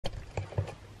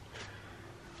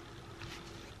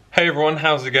Hey everyone,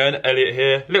 how's it going? Elliot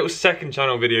here. Little second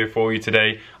channel video for you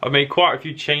today. I've made quite a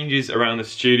few changes around the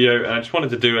studio and I just wanted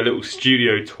to do a little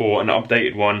studio tour, an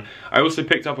updated one. I also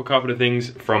picked up a couple of things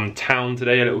from town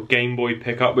today, a little Game Boy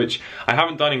pickup, which I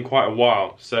haven't done in quite a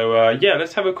while. So yeah,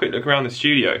 let's have a quick look around the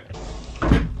studio.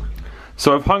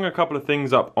 So I've hung a couple of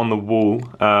things up on the wall.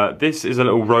 This is a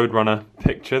little Roadrunner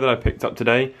picture that I picked up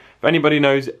today. If anybody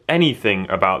knows anything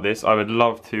about this, I would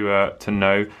love to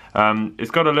know. It's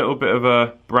got a little bit of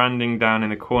a branding down in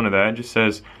the corner there. It just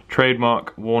says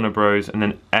trademark Warner Bros and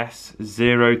then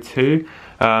S02.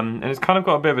 And it's kind of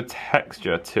got a bit of a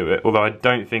texture to it, although I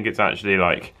don't think it's actually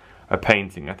like a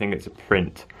painting. I think it's a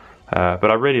print. But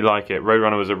I really like it.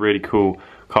 Roadrunner was a really cool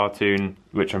cartoon,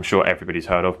 which I'm sure everybody's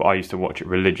heard of, but I used to watch it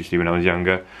religiously when I was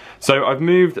younger. So I've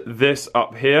moved this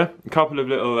up here, a couple of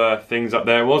little things up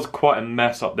there. It was quite a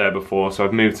mess up there before, so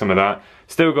I've moved some of that.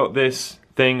 Still got this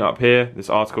thing up here, this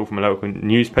article from a local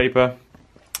newspaper.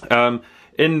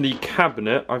 In the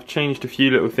cabinet, I've changed a few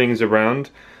little things around.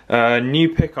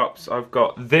 New pickups, I've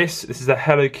got this is a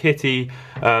Hello Kitty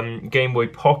Game Boy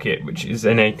Pocket, which is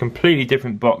in a completely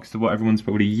different box to what everyone's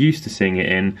probably used to seeing it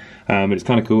in, but it's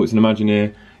kind of cool. It's an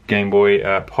Imagineer Game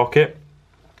Boy Pocket.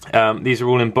 These are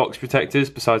all in box protectors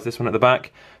besides this one at the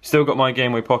back. Still got my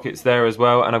Game Boy Pockets there as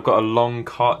well, and I've got a long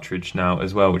cartridge now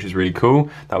as well, which is really cool.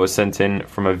 That was sent in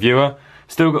from a viewer.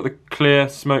 Still got the clear,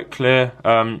 smoke clear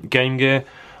Game Gear.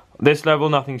 This level,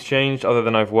 nothing's changed other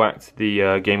than I've whacked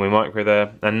the Game Boy Micro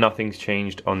there, and nothing's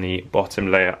changed on the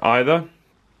bottom layer either. And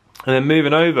then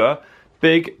moving over,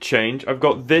 big change, I've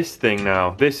got this thing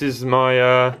now. This is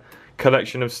my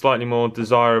collection of slightly more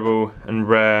desirable and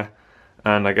rare,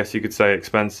 and I guess you could say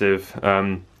expensive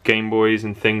Game Boys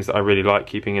and things that I really like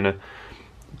keeping in a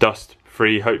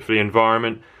dust-free, hopefully,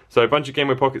 environment. So a bunch of Game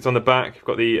Boy Pockets on the back. I've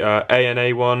got the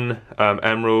ANA one,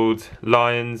 Emerald,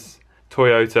 Lions,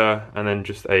 Toyota, and then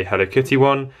just a Hello Kitty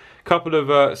one. Couple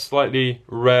of slightly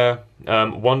rare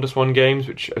WonderSwan games,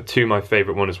 which are two of my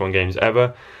favourite WonderSwan games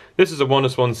ever. This is a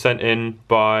WonderSwan sent in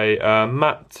by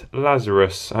Matt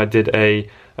Lazarus. I did a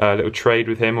little trade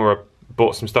with him, or I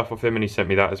bought some stuff off him, and he sent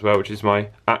me that as well, which is my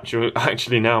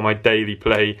actually now my daily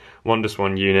play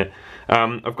WonderSwan unit.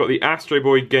 I've got the Astro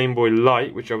Boy Game Boy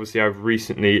Light, which obviously I've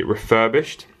recently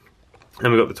refurbished.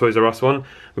 And we've got the Toys R Us one.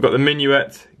 We've got the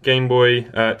Minuet Game Boy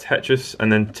Tetris,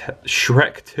 and then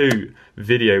Shrek 2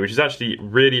 video, which is actually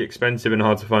really expensive and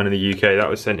hard to find in the UK. That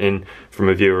was sent in from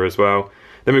a viewer as well.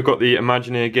 Then we've got the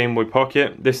Imagineer Game Boy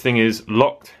Pocket. This thing is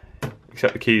locked,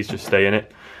 except the keys just stay in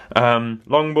it.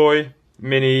 Long Boy,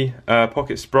 Mini,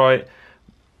 Pocket Sprite,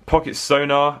 Pocket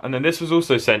Sonar, and then this was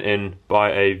also sent in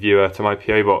by a viewer to my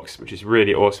PO box, which is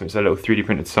really awesome. It's a little 3D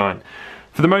printed sign.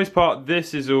 For the most part,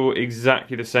 this is all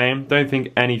exactly the same. Don't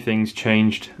think anything's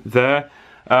changed there.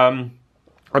 I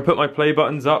put my play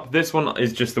buttons up. This one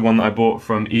is just the one that I bought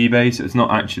from eBay, so it's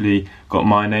not actually got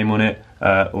my name on it,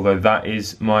 although that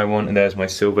is my one, and there's my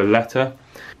silver letter.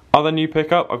 Other new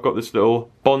pickup, I've got this little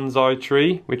bonsai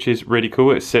tree, which is really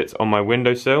cool. It sits on my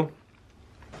windowsill.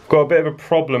 Got a bit of a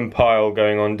problem pile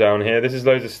going on down here. This is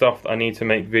loads of stuff that I need to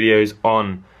make videos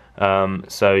on.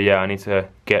 So yeah, I need to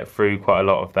get through quite a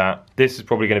lot of that. This is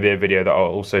probably going to be a video that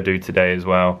I'll also do today as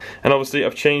well. And obviously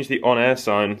I've changed the on-air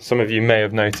sign. Some of you may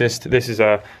have noticed. This is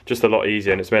just a lot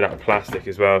easier, and it's made out of plastic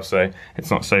as well, so it's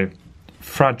not so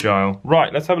fragile.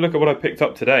 Right, let's have a look at what I picked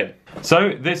up today.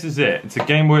 So this is it. It's a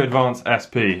Game Boy Advance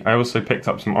SP. I also picked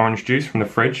up some orange juice from the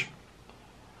fridge.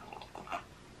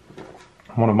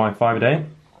 One of my 5 a day.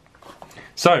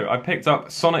 So I picked up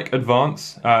Sonic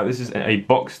Advance. This is a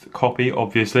boxed copy,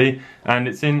 obviously, and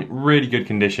it's in really good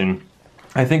condition.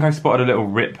 I think I spotted a little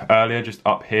rip earlier just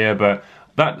up here, but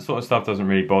that sort of stuff doesn't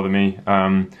really bother me.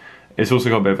 It's also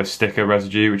got a bit of a sticker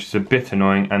residue, which is a bit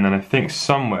annoying, and then I think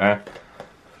somewhere,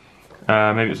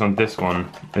 maybe it's on this one,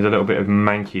 there's a little bit of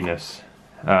mankiness.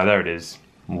 There it is.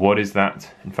 What is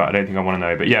that? In fact, I don't think I want to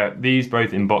know. But yeah, these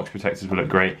both in box protectors will look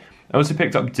great. I also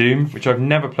picked up Doom, which I've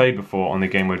never played before on the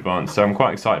Game Boy Advance, so I'm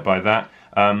quite excited by that.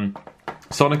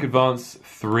 Sonic Advance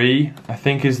 3, I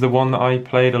think, is the one that I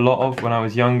played a lot of when I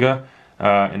was younger,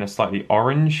 in a slightly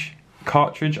orange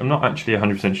cartridge. I'm not actually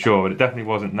 100% sure, but it definitely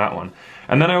wasn't that one.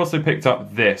 And then I also picked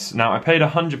up this. Now, I paid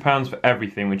 £100 for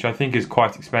everything, which I think is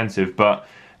quite expensive, but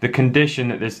the condition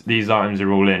that these items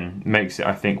are all in makes it,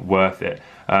 I think, worth it.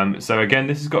 So again,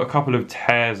 this has got a couple of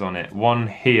tears on it. One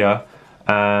here,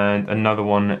 and another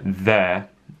one there.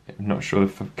 I'm not sure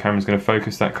the camera's going to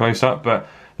focus that close up, but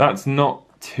that's not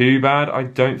too bad, I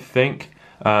don't think.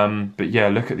 But yeah,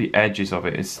 look at the edges of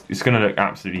it. It's going to look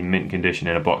absolutely mint condition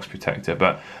in a box protector.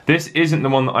 But this isn't the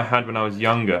one that I had when I was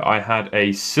younger. I had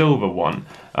a silver one,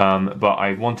 but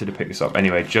I wanted to pick this up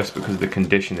anyway just because of the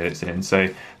condition that it's in. So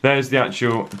there's the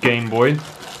actual Game Boy,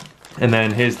 and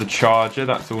then here's the charger.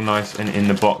 That's all nice and in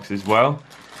the box as well.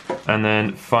 And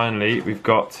then finally we've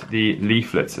got the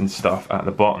leaflets and stuff at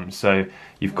the bottom. So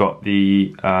you've got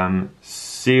the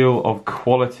seal of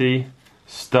quality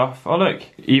stuff. Oh look,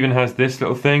 even has this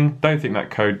little thing. Don't think that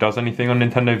code does anything on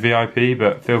Nintendo VIP,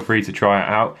 but feel free to try it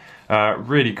out.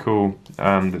 Really cool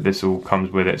that this all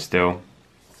comes with it still.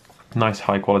 Nice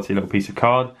high quality little piece of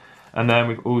card. And then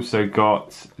we've also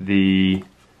got the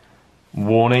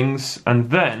warnings, and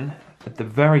then at the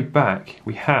very back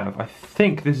we have, I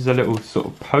think this is a little sort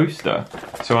of poster.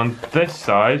 So on this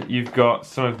side you've got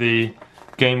some of the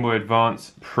Game Boy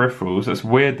Advance peripherals. It's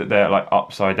weird that they're like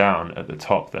upside down at the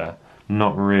top there.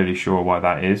 Not really sure why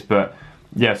that is, but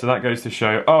yeah, so that goes to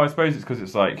show, oh, I suppose it's because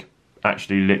it's like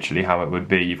actually literally how it would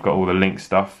be. You've got all the link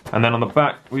stuff. And then on the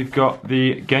back we've got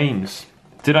the games.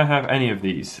 Did I have any of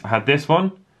these? I had this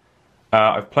one.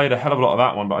 I've played a hell of a lot of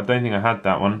that one, but I don't think I had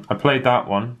that one. I played that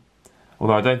one,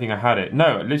 although I don't think I had it.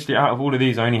 No, literally out of all of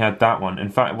these I only had that one. In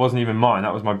fact, it wasn't even mine,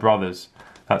 that was my brother's.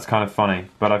 That's kind of funny,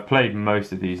 but I've played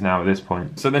most of these now at this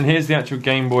point. So then here's the actual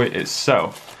Game Boy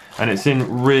itself, and it's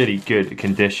in really good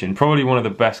condition. Probably one of the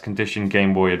best conditioned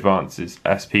Game Boy Advances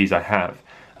SPs I have.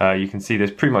 You can see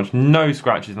there's pretty much no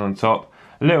scratches on top.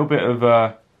 A little bit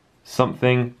of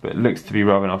something, but it looks to be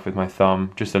rubbing off with my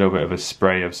thumb. Just a little bit of a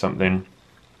spray of something.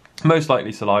 Most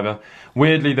likely saliva.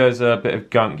 Weirdly, there's a bit of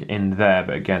gunk in there,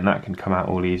 but again, that can come out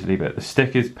all easily. But the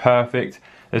stick is perfect.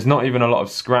 There's not even a lot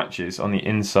of scratches on the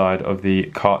inside of the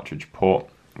cartridge port,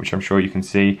 which I'm sure you can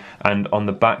see. And on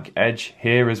the back edge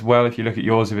here as well, if you look at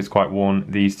yours, if it's quite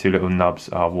worn, these two little nubs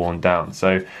are worn down.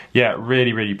 So yeah,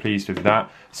 really, really pleased with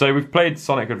that. So we've played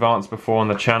Sonic Advance before on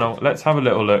the channel. Let's have a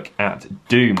little look at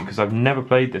Doom, because I've never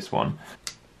played this one.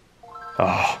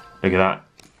 Oh, look at that.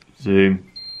 Zoom.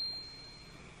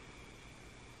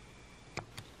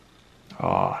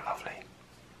 Oh, lovely.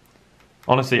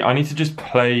 Honestly, I need to just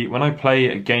play, when I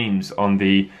play games on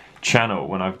the channel,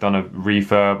 when I've done a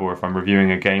refurb or if I'm reviewing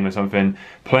a game or something,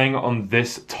 playing on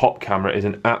this top camera is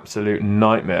an absolute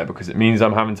nightmare because it means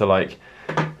I'm having to like,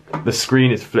 the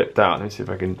screen is flipped out. Let me see if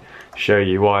I can show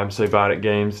you why I'm so bad at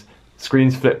games.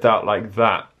 Screen's flipped out like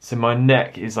that, so my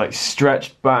neck is like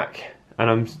stretched back and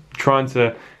I'm trying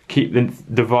to keep the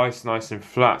device nice and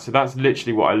flat. So that's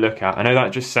literally what I look at. I know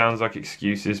that just sounds like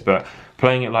excuses, but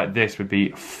playing it like this would be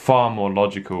far more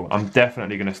logical. I'm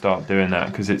definitely going to start doing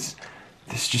that because it's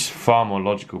just far more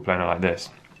logical playing it like this.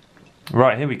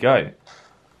 Right, here we go.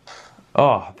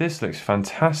 Oh, this looks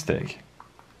fantastic.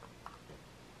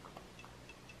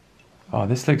 Oh,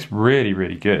 this looks really,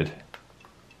 really good.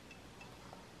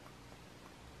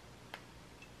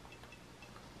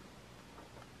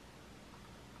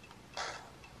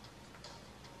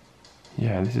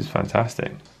 Yeah, this is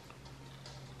fantastic.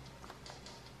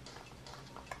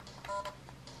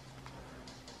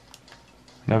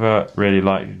 Never really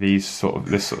liked this sort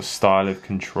of style of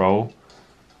control.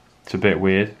 It's a bit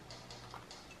weird.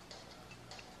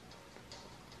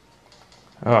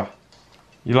 Oh,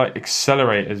 you like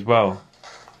accelerate as well.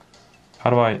 How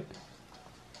do I?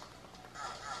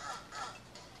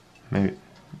 Maybe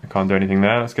I can't do anything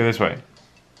there. Let's go this way.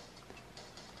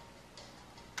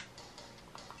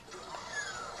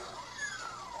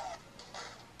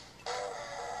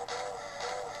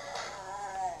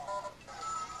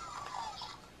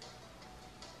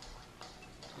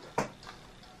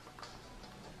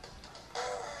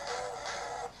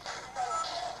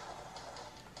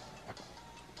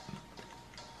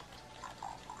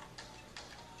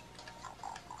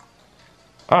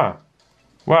 Ah,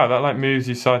 wow, that like moves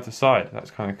you side to side.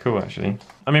 That's kind of cool actually.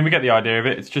 I mean, we get the idea of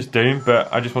it, it's just Doom, but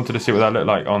I just wanted to see what that looked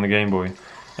like on the Game Boy.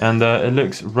 And it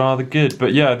looks rather good.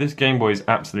 But yeah, this Game Boy is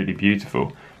absolutely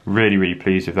beautiful. Really, really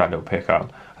pleased with that little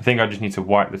pickup. I think I just need to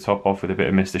wipe the top off with a bit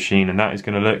of Mr. Sheen and that is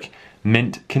going to look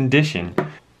mint condition.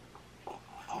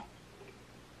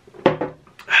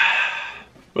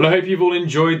 Well, I hope you've all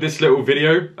enjoyed this little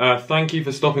video. Thank you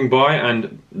for stopping by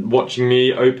and watching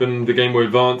me open the Game Boy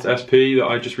Advance SP that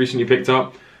I just recently picked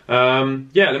up. Yeah,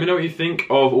 let me know what you think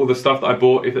of all the stuff that I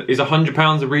bought. Is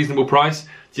 £100 a reasonable price?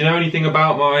 Do you know anything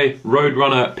about my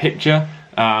Roadrunner picture?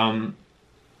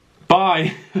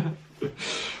 Bye!